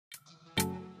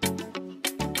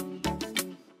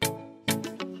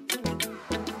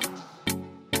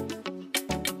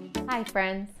Hi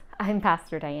friends, I'm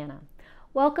Pastor Diana.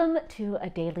 Welcome to a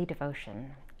daily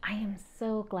devotion. I am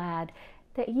so glad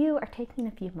that you are taking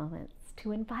a few moments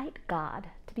to invite God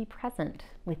to be present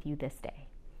with you this day.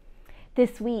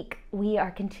 This week, we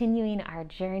are continuing our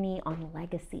journey on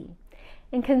legacy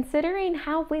and considering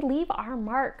how we leave our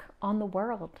mark on the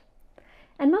world.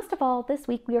 And most of all, this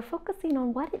week, we are focusing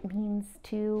on what it means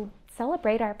to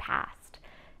celebrate our past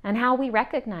and how we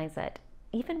recognize it,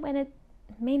 even when it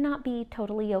may not be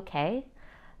totally okay,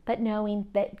 but knowing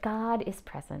that God is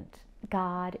present,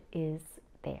 God is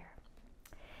there.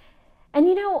 And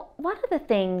you know, one of the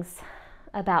things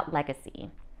about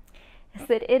legacy is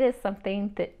that it is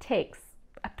something that takes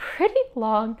a pretty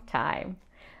long time.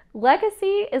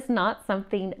 Legacy is not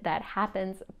something that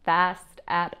happens fast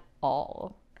at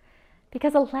all,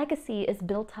 because a legacy is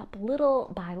built up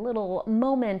little by little,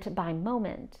 moment by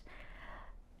moment,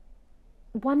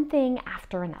 one thing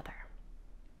after another.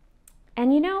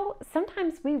 And you know,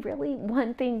 sometimes we really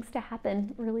want things to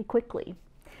happen really quickly.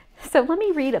 So let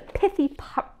me read a pithy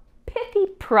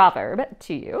proverb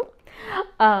to you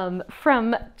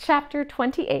from chapter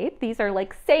 28. These are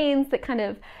like sayings that kind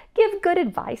of give good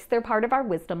advice. They're part of our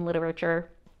wisdom literature.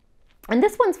 And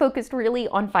this one's focused really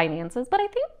on finances, but I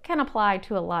think can apply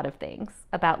to a lot of things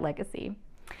about legacy.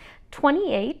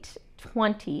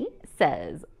 28:20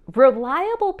 says,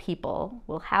 "Reliable people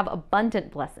will have abundant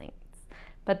blessings,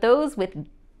 but those with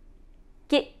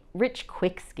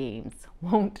get-rich-quick schemes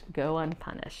won't go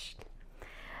unpunished."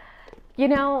 You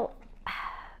know,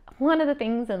 one of the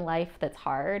things in life that's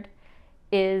hard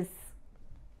is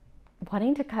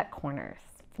wanting to cut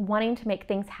corners, wanting to make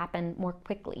things happen more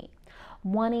quickly,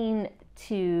 wanting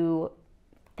to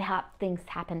have things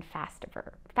happen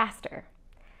faster.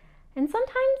 And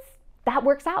sometimes that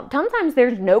works out. Sometimes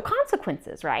there's no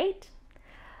consequences, right?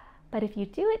 But if you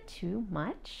do it too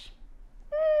much,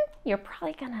 you're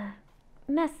probably gonna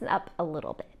mess up a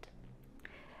little bit.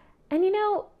 And you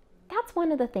know, that's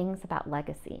one of the things about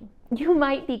legacy. You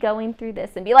might be going through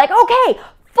this and be like, okay,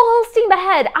 full steam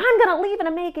ahead, I'm gonna leave an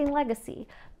amazing legacy.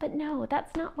 But no,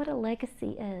 that's not what a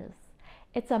legacy is.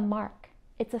 It's a mark,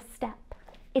 it's a step,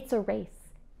 it's a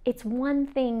race. It's one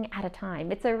thing at a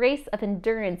time. It's a race of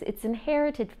endurance, it's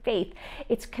inherited faith.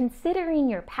 It's considering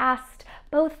your past,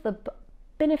 both the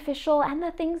beneficial and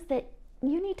the things that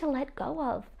you need to let go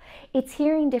of. It's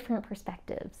hearing different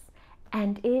perspectives,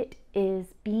 and it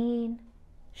is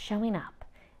showing up,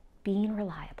 being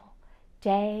reliable,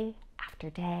 day after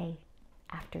day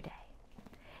after day.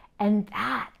 And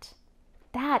that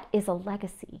is a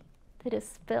legacy that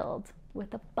is filled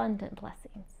with abundant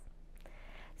blessings.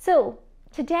 So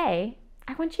today,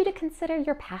 I want you to consider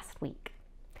your past week.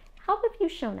 How have you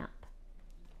shown up?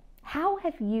 How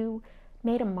have you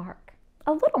made a mark,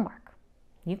 a little mark?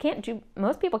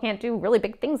 Most people can't do really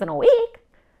big things in a week.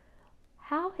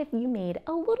 How have you made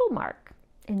a little mark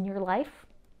in your life,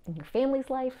 in your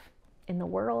family's life, in the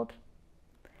world?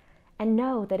 And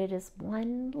know that it is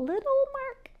one little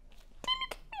mark,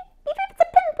 even if it's a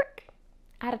pinprick,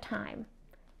 at a time,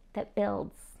 that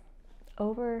builds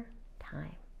over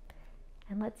time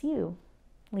and lets you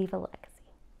leave a legacy.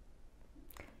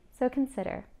 So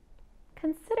consider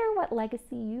what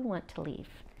legacy you want to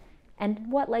leave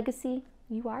and what legacy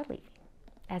you are leaving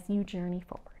as you journey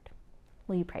forward.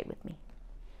 Will you pray with me?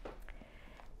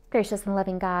 Gracious and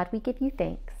loving God, we give you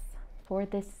thanks for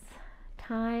this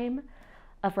time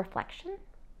of reflection,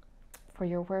 for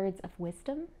your words of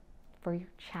wisdom, for your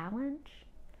challenge,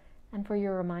 and for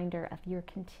your reminder of your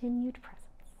continued presence.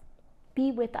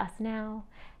 Be with us now.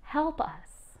 Help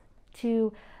us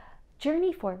to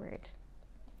journey forward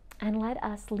and let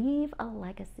us leave a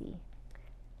legacy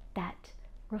that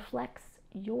reflects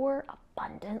your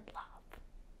abundant love.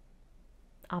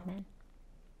 Amen.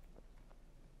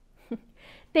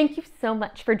 Thank you so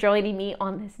much for joining me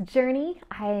on this journey.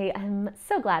 I am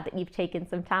so glad that you've taken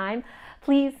some time.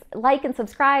 Please like and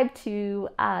subscribe to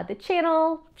the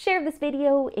channel. Share this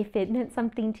video if it meant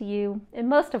something to you. And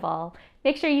most of all,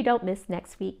 make sure you don't miss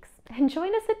next week's. And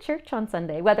join us at church on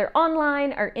Sunday, whether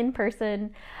online or in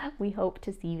person. We hope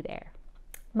to see you there.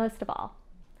 Most of all,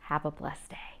 have a blessed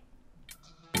day.